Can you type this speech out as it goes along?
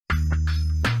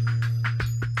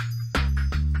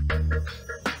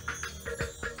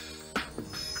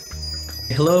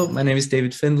Hello, my name is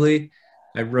David Findlay.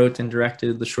 I wrote and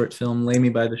directed the short film Lay Me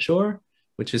by the Shore,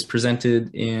 which is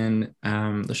presented in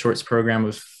the shorts program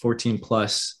of 14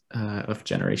 plus of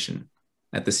Generation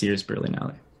at this year's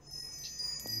Berlinale.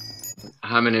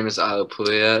 Hi, my name is Isla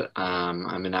Pouliot.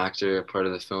 I'm an actor, part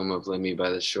of the film of Lay Me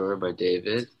by the Shore by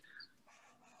David.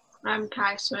 I'm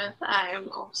Kai Smith. I'm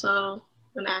also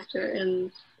an actor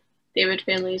in David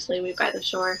Findlay's Lay Me by the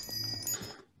Shore.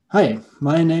 Hi,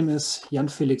 my name is Jan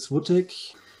Felix Wuttig,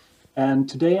 and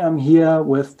today I'm here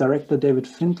with director David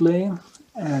Findlay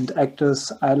and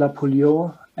actors Isla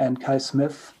Pouliot and Kai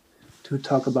Smith to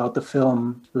talk about the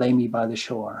film Lay Me by the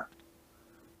Shore.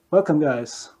 Welcome,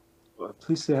 guys.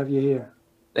 Pleased to have you here.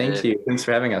 Thank you. Thanks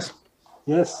for having us.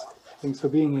 Yes, thanks for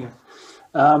being here.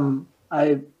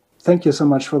 I thank you so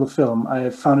much for the film. I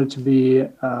found it to be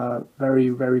very,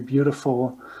 very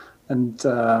beautiful, and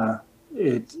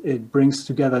it brings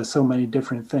together so many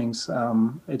different things.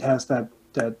 It has that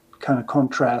kind of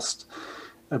contrast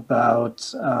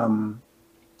about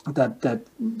that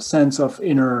sense of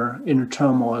inner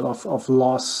turmoil, of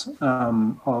loss,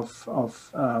 of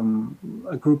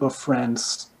a group of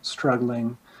friends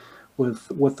struggling with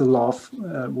the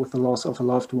loss of a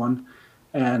loved one,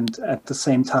 and at the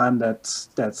same time that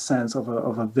sense of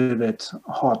a vivid,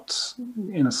 hot,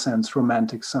 in a sense,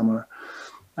 romantic summer.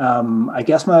 I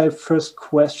guess my first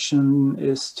question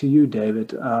is to you,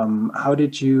 David. How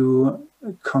did you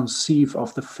conceive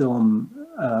of the film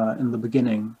in the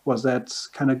beginning? Was that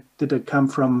did it come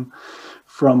from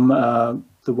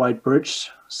the White Birch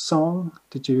song?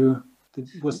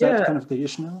 Was that kind of the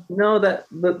issue? No, that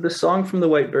the song from the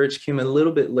White Birch came a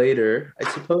little bit later. I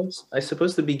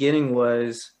suppose the beginning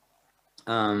was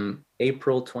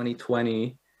April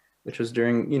 2020, which was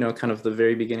during, kind of the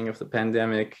very beginning of the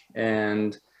pandemic,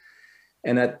 and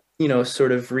that,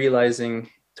 sort of realizing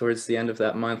towards the end of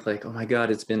that month, like, oh my God,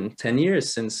 it's been 10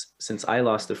 years since I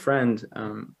lost a friend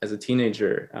as a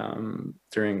teenager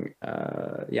during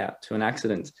to an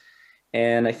accident.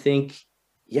 And I think,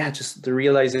 just the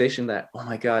realization that, oh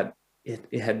my God,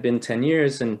 it had been 10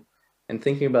 years, and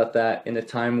thinking about that in a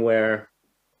time where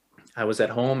I was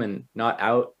at home and not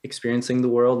out experiencing the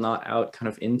world, not out kind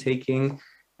of intaking,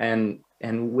 and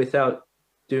without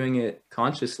doing it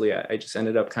consciously, I just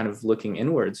ended up kind of looking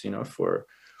inwards,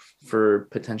 for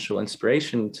potential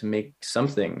inspiration to make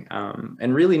something,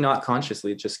 and really not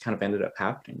consciously. It just kind of ended up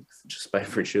happening just by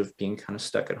virtue of being kind of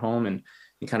stuck at home and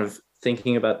kind of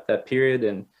thinking about that period,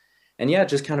 and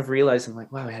just kind of realizing,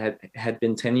 like, wow, it had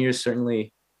been 10 years.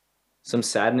 Certainly some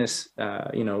sadness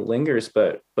lingers,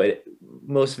 but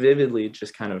most vividly it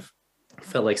just kind of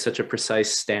felt like such a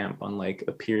precise stamp on like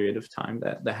a period of time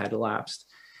that had elapsed,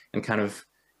 and kind of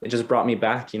it just brought me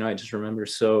back. I just remember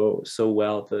so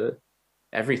well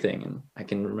everything, and I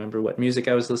can remember what music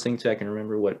I was listening to. I can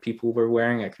remember what people were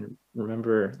wearing. I can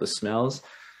remember the smells,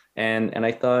 and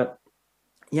I thought,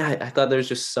 I thought there's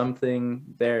just something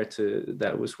there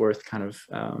that was worth kind of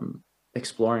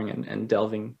exploring and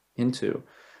delving into,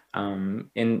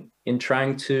 in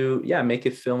trying to make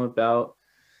a film about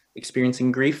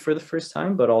experiencing grief for the first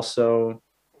time, but also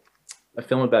a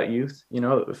film about youth,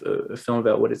 a film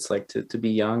about what it's like to be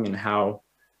young, and how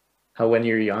when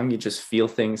you're young you just feel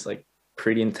things like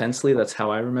pretty intensely. That's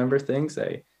how I remember things.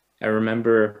 I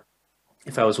remember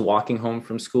if I was walking home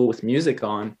from school with music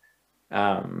on,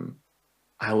 I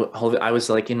was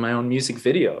like in my own music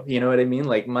video, you know what I mean?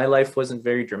 Like, my life wasn't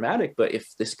very dramatic, but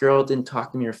if this girl didn't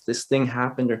talk to me, or if this thing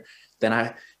happened, or then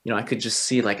I could just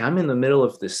see, like, I'm in the middle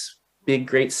of this big,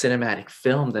 great cinematic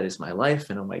film that is my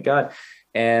life, and oh my God.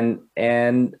 And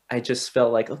I just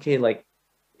felt like, okay, like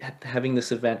having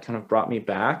this event kind of brought me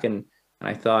back, and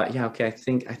I thought, okay, I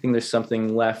think there's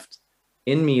something left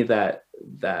in me that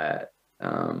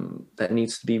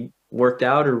needs to be worked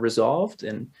out or resolved,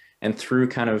 and through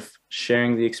kind of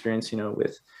sharing the experience,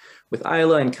 with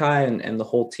Isla and Kai and the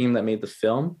whole team that made the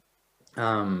film,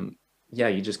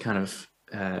 you just kind of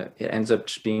it ends up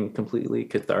just being completely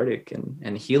cathartic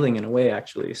and healing in a way,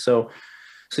 actually. So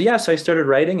I started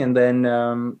writing, and then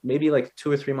maybe like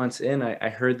 2 or 3 months in, I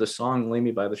heard the song "Lay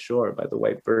Me by the Shore" by the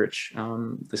White Birch,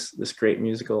 this great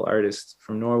musical artist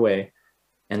from Norway,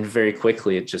 and very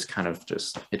quickly it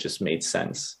just made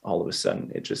sense. All of a sudden,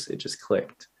 it just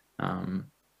clicked,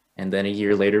 and then a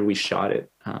year later we shot it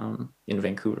in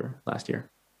Vancouver last year.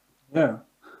 Yeah,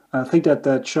 I think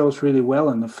that shows really well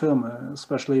in the film,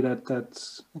 especially that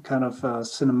kind of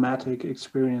cinematic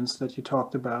experience that you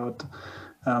talked about.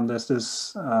 There's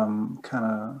this kind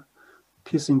of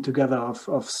piecing together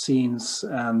of scenes,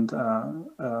 and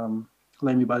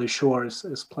Lay Me by the Shore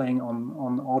is playing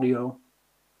on audio,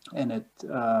 and it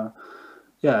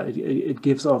yeah, it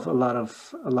gives off a lot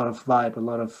of vibe, a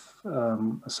lot of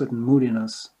a certain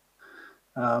moodiness.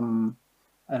 And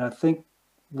I think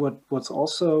what's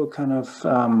also kind of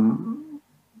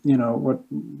you know,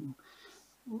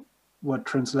 what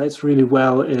translates really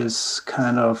well is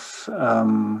kind of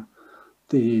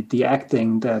the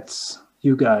acting that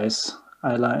you guys,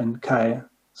 Isla and Kai,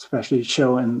 especially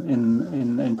show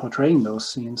in portraying those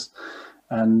scenes.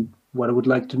 And what I would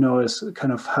like to know is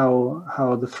kind of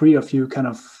how the three of you kind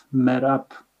of met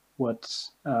up, what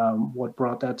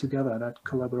brought that together, that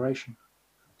collaboration.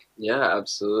 Yeah,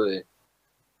 absolutely.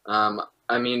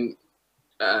 I mean,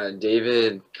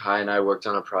 David, Kai, and I worked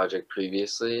on a project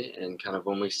previously, and kind of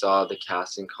when we saw the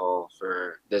casting call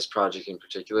for this project in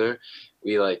particular,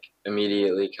 we like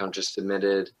immediately kind of just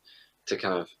submitted to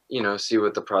kind of, you know, see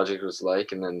what the project was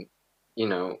like. And then, you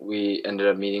know, we ended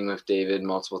up meeting with David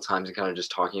multiple times and kind of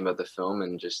just talking about the film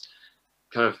and just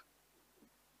kind of,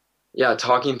 yeah,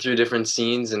 talking through different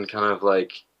scenes and kind of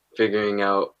like figuring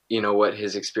out, you know, what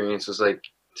his experience was like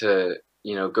to,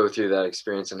 you know, go through that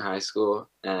experience in high school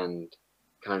and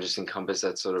kind of just encompass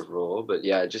that sort of role. But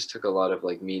yeah, it just took a lot of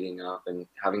like meeting up and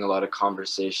having a lot of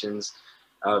conversations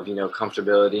of, you know,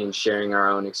 comfortability and sharing our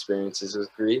own experiences with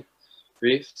grief.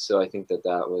 So I think that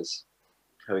was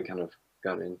how we kind of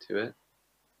got into it.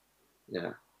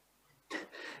 Yeah.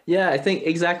 Yeah, I think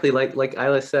exactly like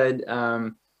Isla said,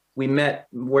 we met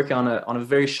working on a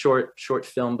very short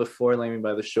film before Lay Me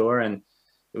by the Shore, and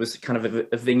it was kind of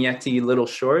a vignette-y little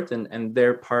short, and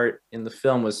their part in the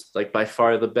film was like by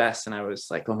far the best. And I was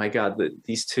like, oh my God,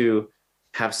 these two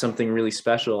have something really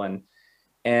special.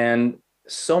 And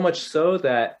so much so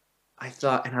that I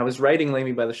thought, and I was writing Lay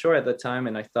Me by the Shore at that time,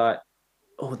 and I thought,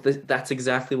 oh, that's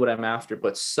exactly what I'm after.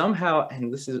 But somehow,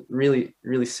 and this is really,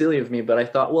 really silly of me, but I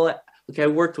thought, well, okay, I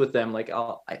worked with them. Like,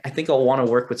 I think I'll want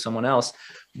to work with someone else.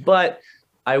 But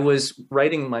I was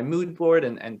writing my mood board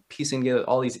and piecing together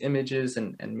all these images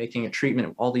and making a treatment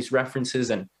of all these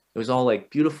references. And it was all like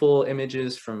beautiful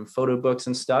images from photo books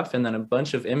and stuff. And then a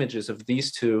bunch of images of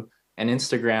these two and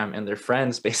Instagram and their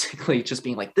friends basically just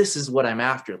being like, this is what I'm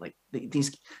after. Like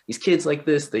these kids like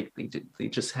this, they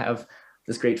just have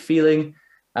this great feeling.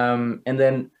 And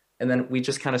then we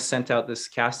just kind of sent out this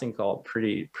casting call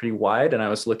pretty wide. And I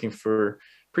was looking for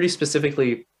pretty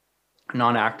specifically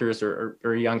non-actors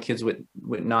or young kids with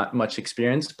not much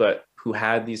experience, but who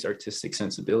had these artistic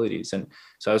sensibilities. And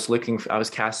so I was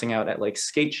casting out at like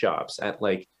skate shops, at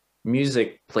like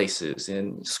music places,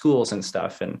 in schools and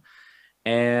stuff.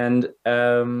 And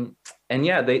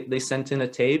yeah, they sent in a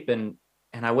tape, and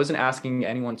I wasn't asking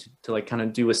anyone to like kind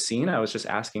of do a scene. I was just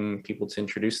asking people to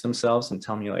introduce themselves and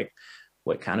tell me like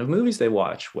what kind of movies they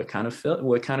watch, what kind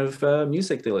of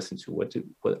music they listen to, what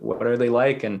are they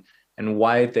like, and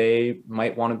why they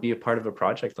might want to be a part of a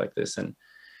project like this. And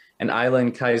Isla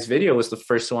and Kai's video was the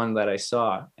first one that I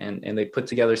saw, and they put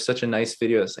together such a nice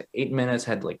video. It's like 8 minutes,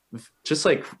 had like just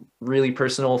like really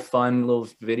personal, fun little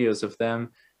videos of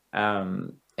them.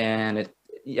 And it,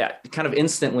 yeah, kind of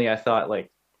instantly I thought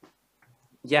like,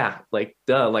 yeah, like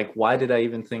duh, like why did I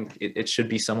even think it should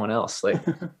be someone else? Like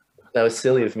that was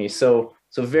silly of me. So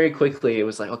very quickly it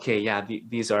was like, okay, yeah,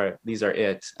 these are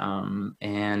it.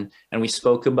 And we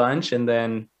spoke a bunch, and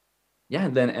then yeah,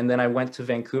 then I went to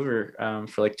Vancouver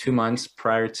for like 2 months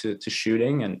prior to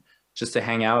shooting, and just to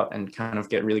hang out and kind of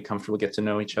get really comfortable, get to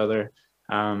know each other,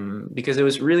 because it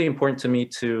was really important to me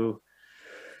to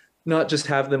not just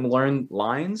have them learn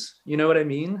lines, you know what I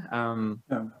mean?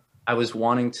 Yeah. I was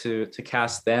wanting to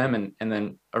cast them, and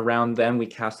then around them we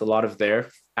cast a lot of their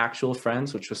actual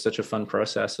friends, which was such a fun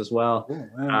process as well. Oh,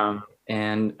 wow.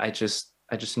 And I just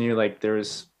knew like there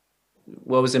was,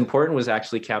 what was important was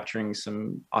actually capturing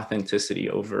some authenticity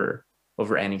over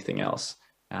anything else.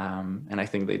 And I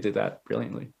think they did that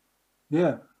brilliantly.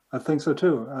 Yeah, I think so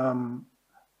too.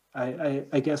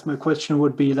 I guess my question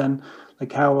would be then,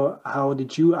 like, how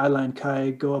did you, Isla and Kai,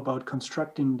 go about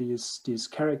constructing these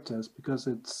characters? Because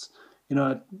it's, you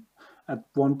know, at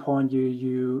one point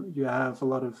you have a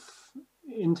lot of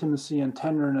intimacy and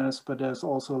tenderness, but there's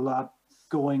also a lot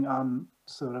going on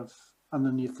sort of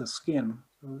underneath the skin.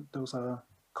 So those are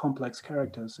complex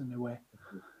characters in a way.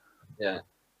 Yeah.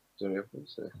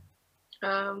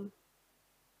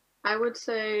 I would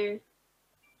say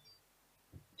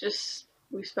just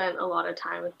we spent a lot of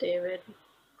time with David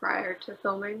prior to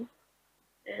filming,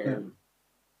 and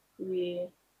we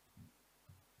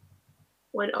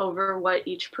went over what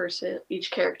each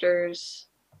character's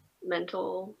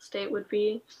mental state would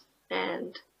be,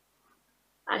 and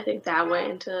I think that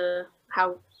went into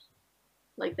how,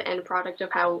 like, the end product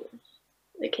of how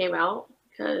it came out,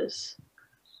 because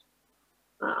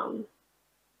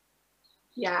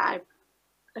yeah,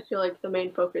 I feel like the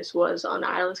main focus was on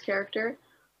Isla's character,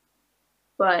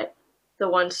 but the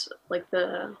ones like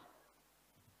the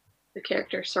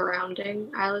character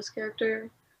surrounding Isla's character,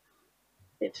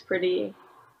 it's pretty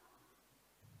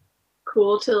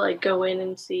cool to like go in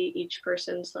and see each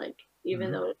person's like,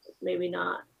 even though it's maybe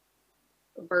not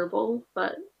verbal,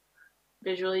 but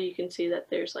visually you can see that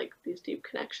there's like these deep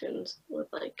connections with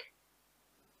like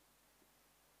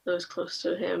those close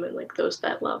to him and like those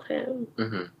that love him.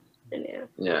 Mm-hmm. And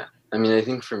yeah, I mean, I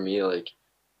think for me, like,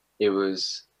 it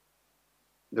was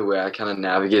the way I kind of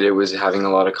navigated was having a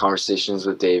lot of conversations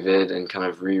with David and kind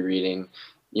of rereading,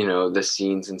 you know, the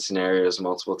scenes and scenarios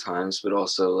multiple times, but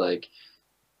also like,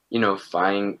 you know,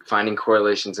 finding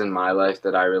correlations in my life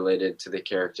that I related to the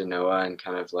character Noah, and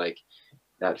kind of like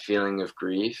that feeling of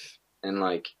grief and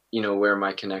like, you know, where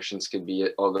my connections could be,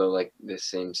 although like the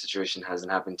same situation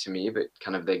hasn't happened to me, but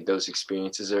kind of like those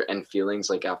experiences and feelings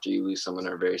like after you lose someone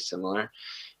are very similar.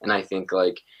 And I think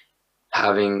like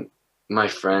having my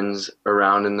friends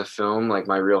around in the film, like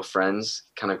my real friends,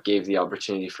 kind of gave the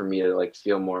opportunity for me to like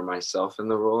feel more myself in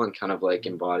the role and kind of like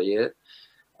embody it.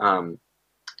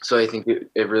 So I think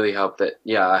it really helped that,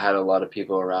 yeah, I had a lot of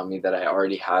people around me that I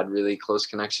already had really close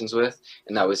connections with.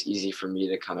 And that was easy for me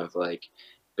to kind of like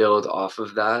build off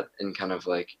of that and kind of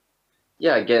like,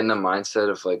 yeah, get in the mindset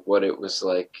of like what it was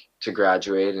like to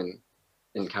graduate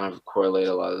and kind of correlate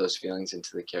a lot of those feelings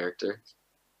into the character.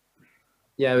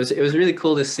 Yeah, it was really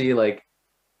cool to see like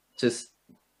just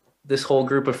this whole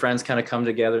group of friends kind of come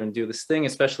together and do this thing,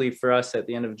 especially for us at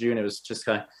the end of June. It was just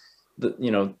kind of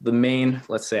the main,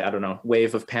 let's say, I don't know,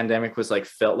 wave of pandemic was like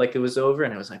felt like it was over,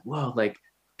 and I was like, whoa, like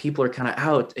people are kind of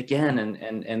out again,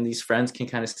 and these friends can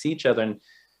kind of see each other, and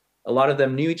a lot of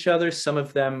them knew each other. Some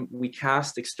of them we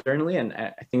cast externally, and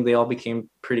I think they all became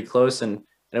pretty close, and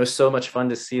it was so much fun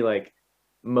to see like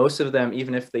most of them,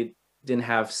 even if they didn't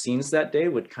have scenes that day,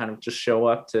 would kind of just show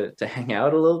up to hang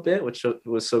out a little bit, which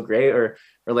was so great. Or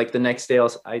like the next day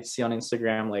I'd see on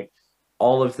Instagram like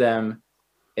all of them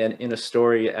in a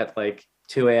story at like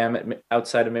 2 a.m.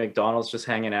 outside of McDonald's just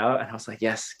hanging out, and I was like,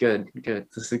 yes, good,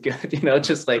 this is good, you know,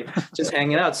 just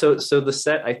hanging out. So the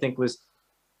set, I think, was,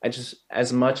 I just,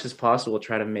 as much as possible,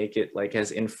 try to make it like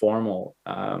as informal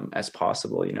as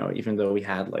possible, you know, even though we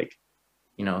had like,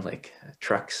 you know, like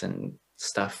trucks and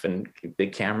stuff and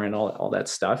big camera and all that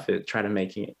stuff, try to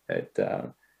make it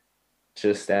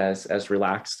just as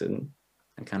relaxed and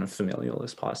kind of familial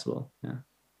as possible.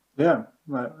 Yeah,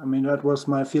 I mean, that was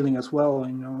my feeling as well,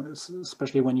 you know,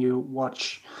 especially when you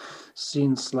watch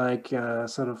scenes like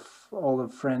sort of all the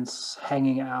friends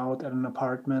hanging out at an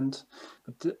apartment,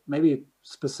 but maybe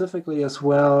specifically as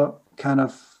well, kind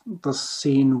of the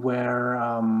scene where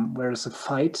there's a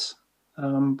fight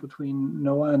between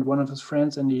Noah and one of his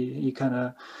friends, and he kind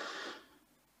of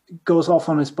goes off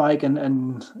on his bike and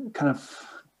kind of,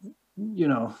 you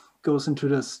know, goes into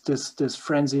this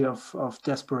frenzy of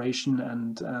desperation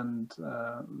and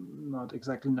not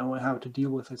exactly knowing how to deal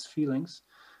with his feelings.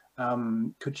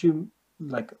 Could you,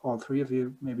 like all three of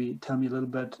you, maybe tell me a little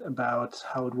bit about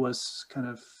how it was kind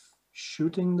of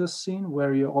shooting this scene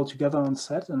where you're all together on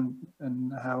set,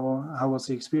 and how was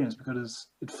the experience, because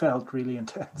it felt really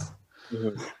intense.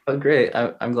 Mm-hmm. Oh, great.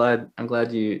 I'm glad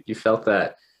you felt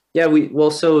that. Yeah,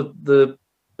 so the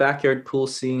backyard pool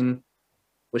scene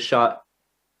was shot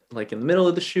like in the middle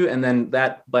of the shoot, and then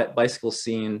that bicycle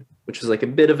scene, which was like a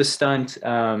bit of a stunt,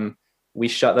 we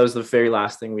shot, that was the very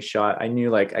last thing we shot. I knew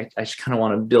like I just kind of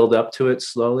want to build up to it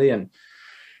slowly, and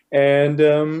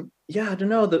yeah, I don't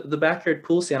know, the backyard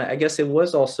pool scene, I guess it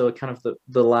was also kind of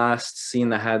the last scene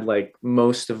that had like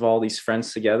most of all these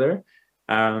friends together.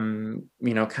 You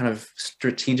know, kind of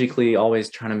strategically always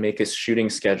trying to make a shooting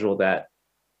schedule that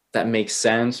makes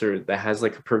sense, or that has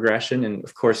like a progression. And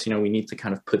of course, you know, we need to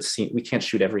kind of we can't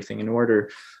shoot everything in order,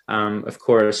 of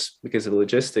course, because of the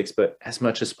logistics, but as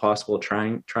much as possible,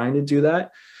 trying to do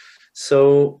that.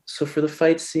 So for the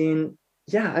fight scene,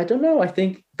 yeah, I don't know, I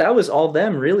think that was all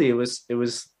them, really. It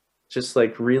was just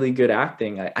like really good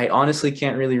acting. I honestly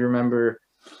can't really remember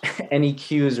any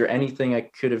cues or anything I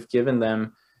could have given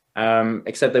them,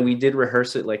 except that we did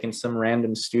rehearse it like in some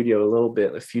random studio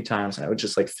a few times, and I would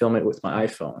just like film it with my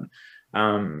iPhone,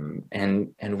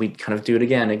 and we'd kind of do it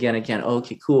again. Oh,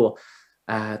 okay, cool,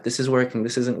 this is working,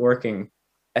 this isn't working,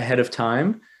 ahead of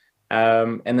time.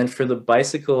 And then for the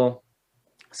bicycle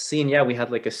scene, yeah, we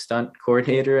had like a stunt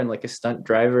coordinator and like a stunt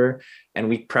driver, and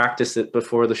we practiced it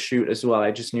before the shoot as well.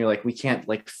 I just knew like we can't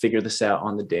like figure this out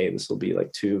on the day, this will be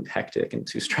like too hectic and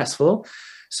too stressful.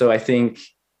 So I think,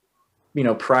 you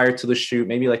know, prior to the shoot,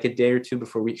 maybe like a day or two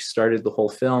before we started the whole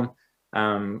film,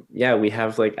 yeah, we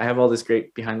have like, I have all this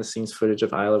great behind the scenes footage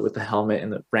of Isla with the helmet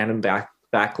and the random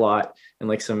back lot and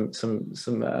like some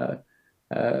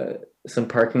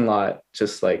parking lot,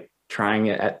 just like trying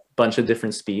it at a bunch of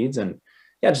different speeds, and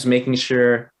yeah, just making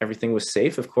sure everything was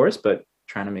safe, of course, but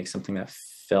trying to make something that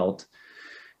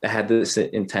had this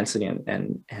intensity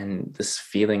and this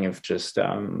feeling of just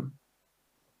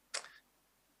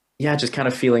just kind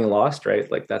of feeling lost,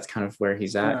 right? Like that's kind of where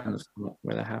he's at, and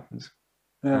where that happens.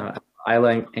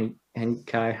 Isla and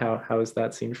Kai, how is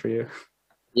that scene for you?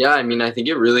 Yeah, I mean, I think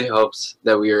it really helps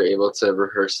that we were able to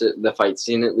rehearse it, the fight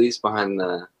scene at least, behind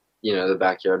the, the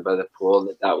backyard by the pool,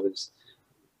 that was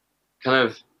kind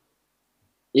of,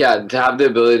 to have the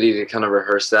ability to kind of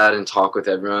rehearse that and talk with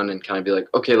everyone and kind of be like,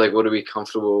 okay, like, what are we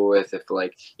comfortable with if,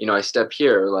 like, I step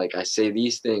here, or like I say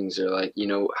these things, or like,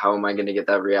 how am I going to get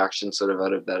that reaction sort of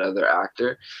out of that other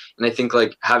actor? And I think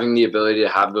like having the ability to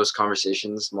have those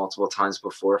conversations multiple times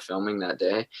before filming that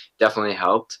day definitely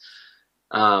helped,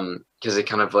 because it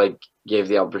kind of like gave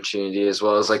the opportunity, as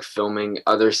well as like filming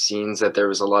other scenes that there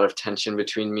was a lot of tension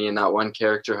between me and that one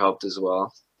character, helped as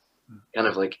well, kind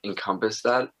of like encompass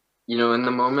that, in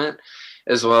the moment,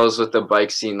 as well as with the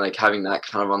bike scene, like having that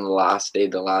kind of on the last day,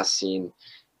 the last scene,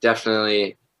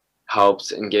 definitely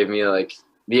helped and gave me like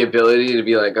the ability to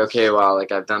be like, okay, wow,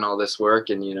 like I've done all this work,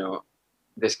 and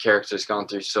this character's gone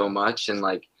through so much, and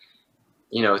like,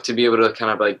 to be able to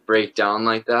kind of like break down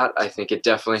like that, I think it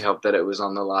definitely helped that it was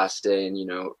on the last day,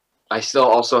 and I still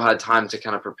also had time to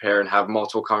kind of prepare and have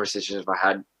multiple conversations if I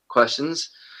had questions,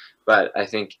 but I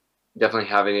think definitely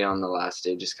having it on the last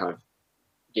day just kind of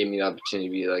gave me the opportunity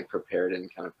to be like prepared and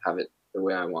kind of have it the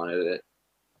way I wanted it.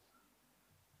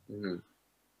 Mm-hmm.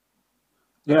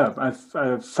 Yeah,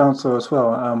 I've found so as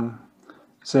well.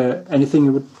 Is there anything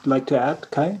you would like to add,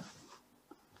 Kai?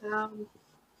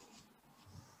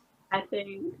 I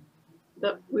think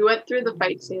that we went through the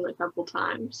fight scene a couple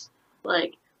times.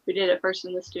 Like we did it first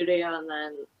in the studio and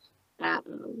then at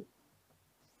the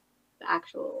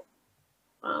actual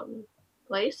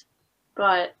place.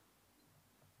 But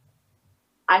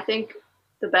I think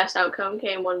the best outcome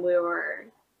came when we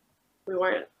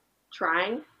weren't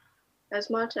trying as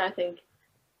much. I think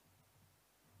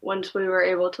once we were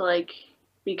able to like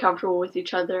be comfortable with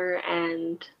each other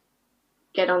and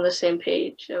get on the same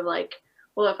page of like,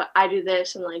 well, if I do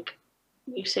this and like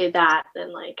you say that,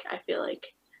 then like I feel like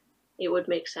it would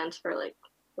make sense for like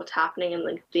what's happening and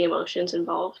like the emotions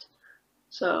involved.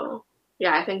 So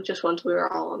yeah, I think just once we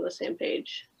were all on the same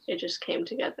page, it just came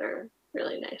together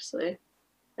really nicely.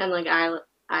 And like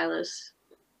Isla's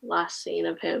last scene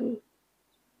of him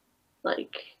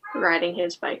like riding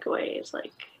his bike away is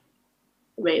like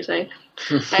amazing.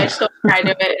 I still kind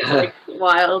of it. It's like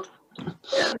wild.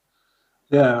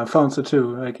 Yeah, I found so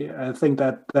too. Like I think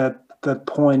that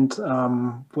point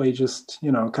where you just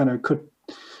kind of could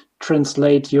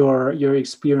translate your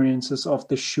experiences of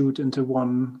the shoot into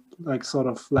one like sort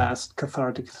of last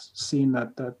cathartic scene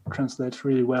that translates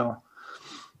really well.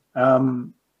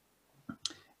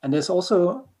 And there's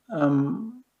also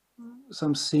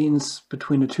some scenes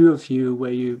between the two of you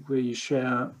where you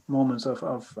share moments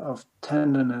of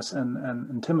tenderness and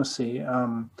intimacy. I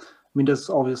mean, that's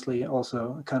obviously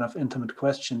also a kind of intimate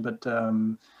question, but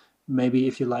maybe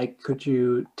if you like, could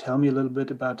you tell me a little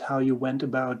bit about how you went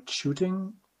about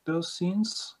shooting those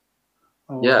scenes?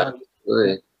 Yeah,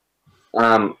 absolutely.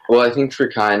 Well, I think for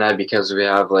Kai and I, because we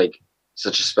have like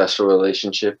such a special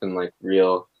relationship and like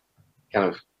real kind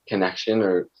of connection,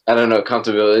 or I don't know,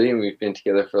 comfortability, and we've been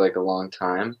together for like a long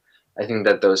time, I think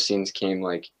that those scenes came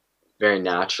like very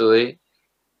naturally.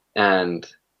 And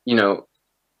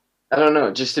I don't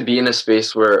know, just to be in a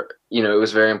space where it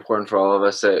was very important for all of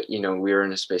us that we were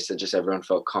in a space that just everyone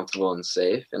felt comfortable and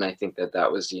safe. And I think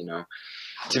that was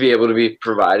to be able to be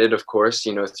provided, of course,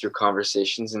 through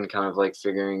conversations and kind of like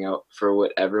figuring out for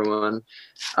what everyone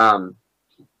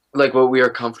like what we are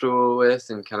comfortable with,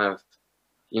 and kind of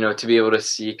to be able to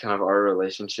see kind of our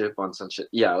relationship on such a,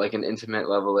 like an intimate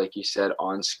level, like you said,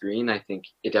 on screen. I think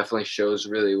it definitely shows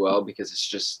really well, because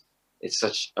it's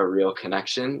such a real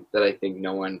connection that I think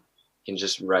no one can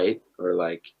just write or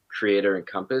like create or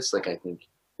encompass. Like I think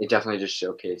it definitely just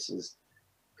showcases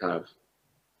kind of,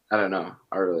 I don't know,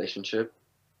 our relationship.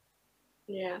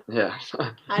 Yeah.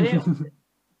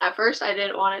 At first I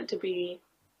didn't want it to be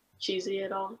cheesy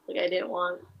at all. Like I didn't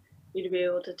want you to be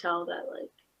able to tell that like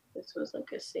this was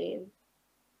like a scene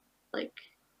like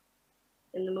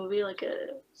in the movie, like a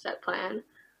set plan.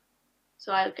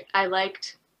 So I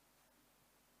liked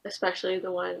especially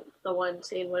the one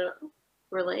scene when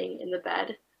we're laying in the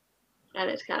bed and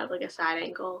it's kind of like a side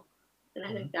angle, and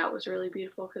I think that was really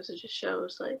beautiful because it just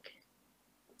shows like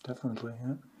definitely,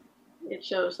 yeah, it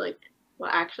shows like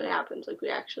what actually happens. Like we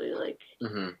actually like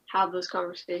have those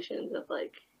conversations of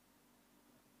like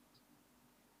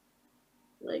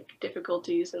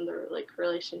difficulties in the like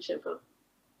relationship of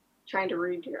trying to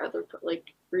read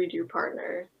your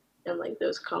partner and like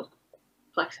those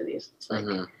complexities. It's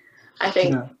like I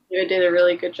think you did a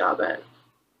really good job at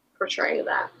portraying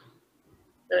that,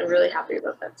 and I'm really happy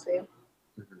about that scene.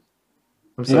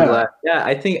 I'm so glad. Yeah,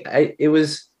 I think it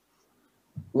was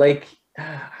like,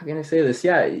 how can I say this?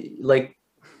 Yeah, like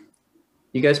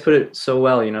you guys put it so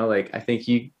well, you know, like I think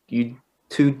you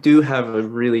two do have a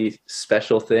really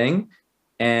special thing,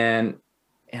 and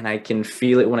I can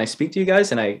feel it when I speak to you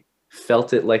guys, and I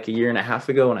felt it like a year and a half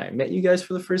ago when I met you guys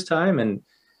for the first time, and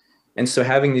so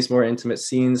having these more intimate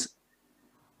scenes,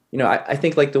 you know, I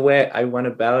think like the way I went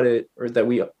about it, or that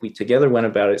we together went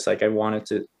about it, it's like I wanted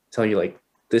to tell you like,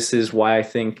 this is why I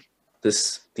think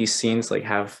these scenes like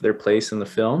have their place in the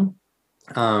film,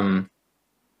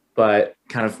 but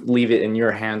kind of leave it in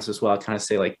your hands as well. Kind of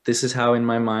say like, this is how in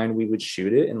my mind we would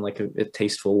shoot it in like a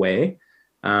tasteful way,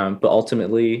 but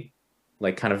ultimately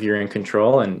like kind of you're in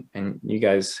control, and you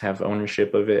guys have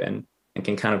ownership of it, and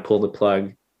can kind of pull the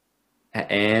plug at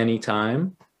any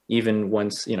time, even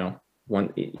once, you know,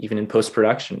 even in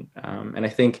post-production. And I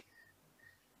think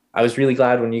I was really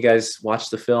glad when you guys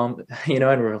watched the film, you know,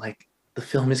 and we were like, the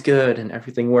film is good and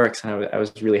everything works. And I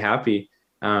was really happy.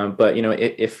 But, you know,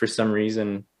 if for some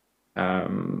reason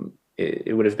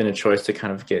it would have been a choice to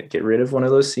kind of get rid of one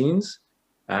of those scenes,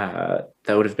 that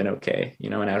would have been okay, you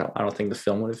know, and I don't think the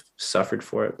film would have suffered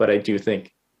for it. But I do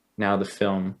think now the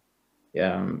film,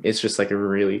 it's just like a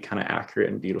really kind of accurate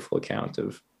and beautiful account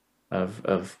of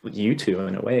you two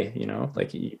in a way, you know,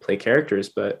 like you play characters,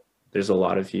 but there's a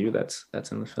lot of you that's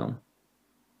in the film.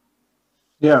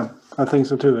 Yeah, I think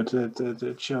so too.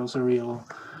 It shows a real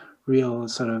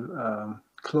sort of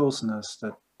closeness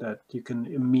that you can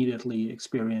immediately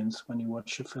experience when you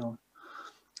watch the film,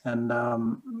 and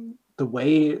the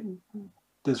way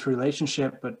this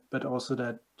relationship, but also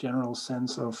that general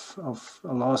sense of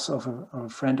a loss of a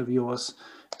friend of yours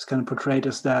is kind of portrayed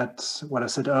as that, what I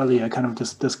said earlier, kind of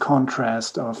this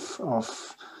contrast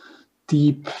of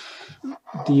deep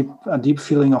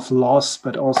feeling of loss,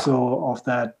 but also of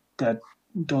that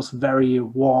those very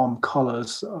warm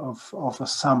colors of a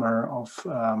summer, of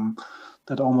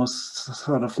that almost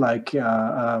sort of like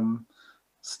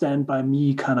stand by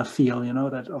me kind of feel, you know,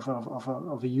 that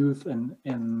of a youth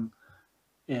in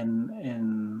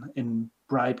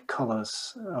bright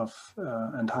colors of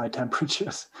and high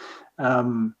temperatures.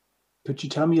 Could you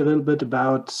tell me a little bit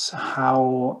about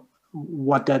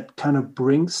what that kind of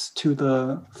brings to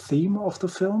the theme of the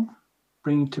film,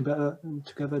 bringing together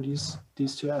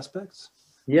these two aspects?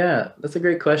 Yeah, that's a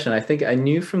great question. I think I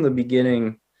knew from the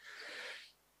beginning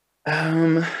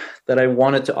that I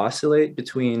wanted to oscillate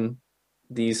between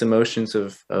these emotions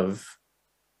of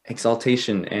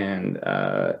exaltation and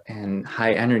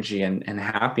high energy and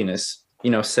happiness, you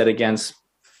know, set against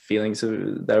feelings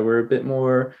that were a bit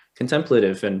more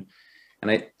contemplative. And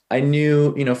I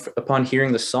knew, you know, upon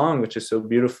hearing the song, which is so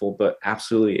beautiful, but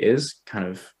absolutely is kind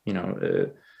of, you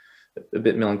know, a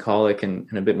bit melancholic and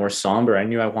a bit more somber, I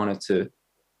knew I wanted to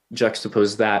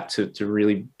juxtapose that to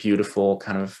really beautiful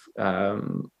kind of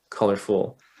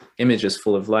colorful images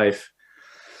full of life.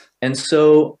 And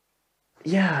so,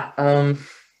 yeah,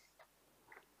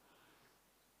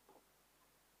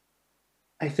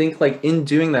 I think like in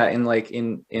doing that, in like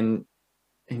in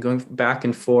going back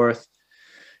and forth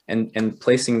and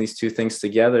placing these two things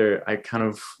together, I kind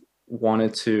of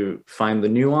wanted to find the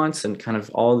nuance and kind of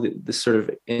all the sort of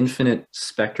infinite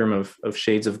spectrum of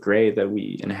shades of gray that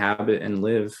we inhabit and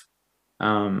live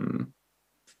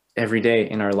every day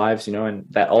in our lives, you know, and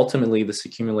that ultimately this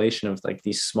accumulation of like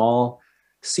these small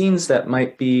scenes that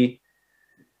might be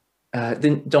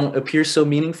don't appear so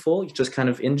meaningful, just kind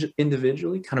of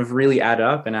individually kind of really add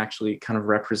up and actually kind of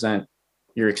represent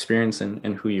your experience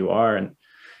and who you are.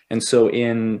 And so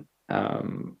in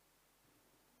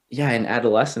in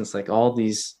adolescence, like all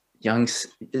these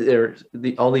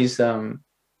all these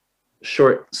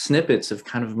short snippets of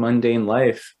kind of mundane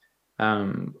life,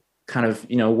 kind of,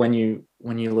 you know, when you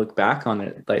look back on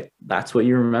it, like that's what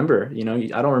you remember. You know,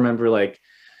 I don't remember like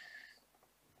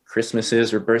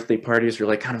Christmases or birthday parties or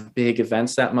like kind of big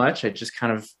events that much. I just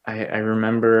kind of I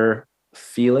remember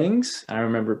feelings, I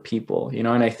remember people, you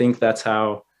know, and I think that's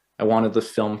how I wanted the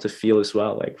film to feel as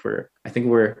well. Like I think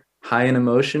we're high in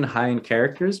emotion, high in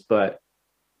characters, but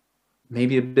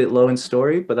maybe a bit low in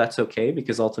story, but that's okay,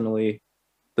 because ultimately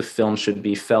the film should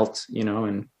be felt, you know,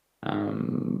 and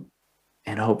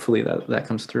hopefully that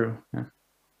comes through.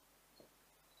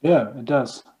 Yeah, it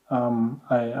does.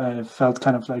 I felt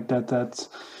kind of like that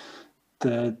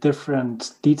the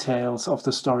different details of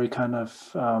the story kind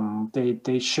of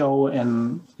they show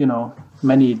in, you know,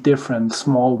 many different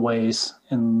small ways,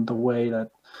 in the way that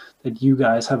you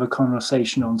guys have a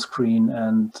conversation on screen,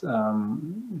 and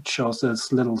it shows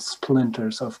those little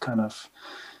splinters of kind of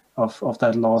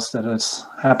that loss that has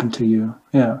happened to you.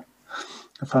 Yeah,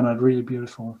 I found that really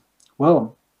beautiful.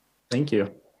 Well, thank you.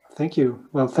 Thank you.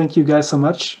 Well, thank you guys so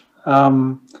much.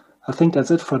 I think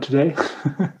that's it for today.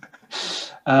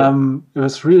 It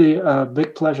was really a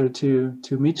big pleasure to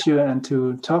meet you and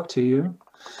to talk to you.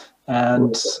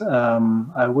 And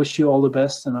I wish you all the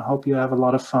best, and I hope you have a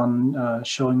lot of fun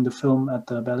showing the film at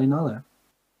the Berlinale.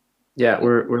 Yeah,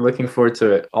 we're looking forward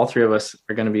to it. All three of us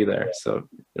are going to be there, so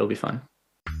it'll be fun.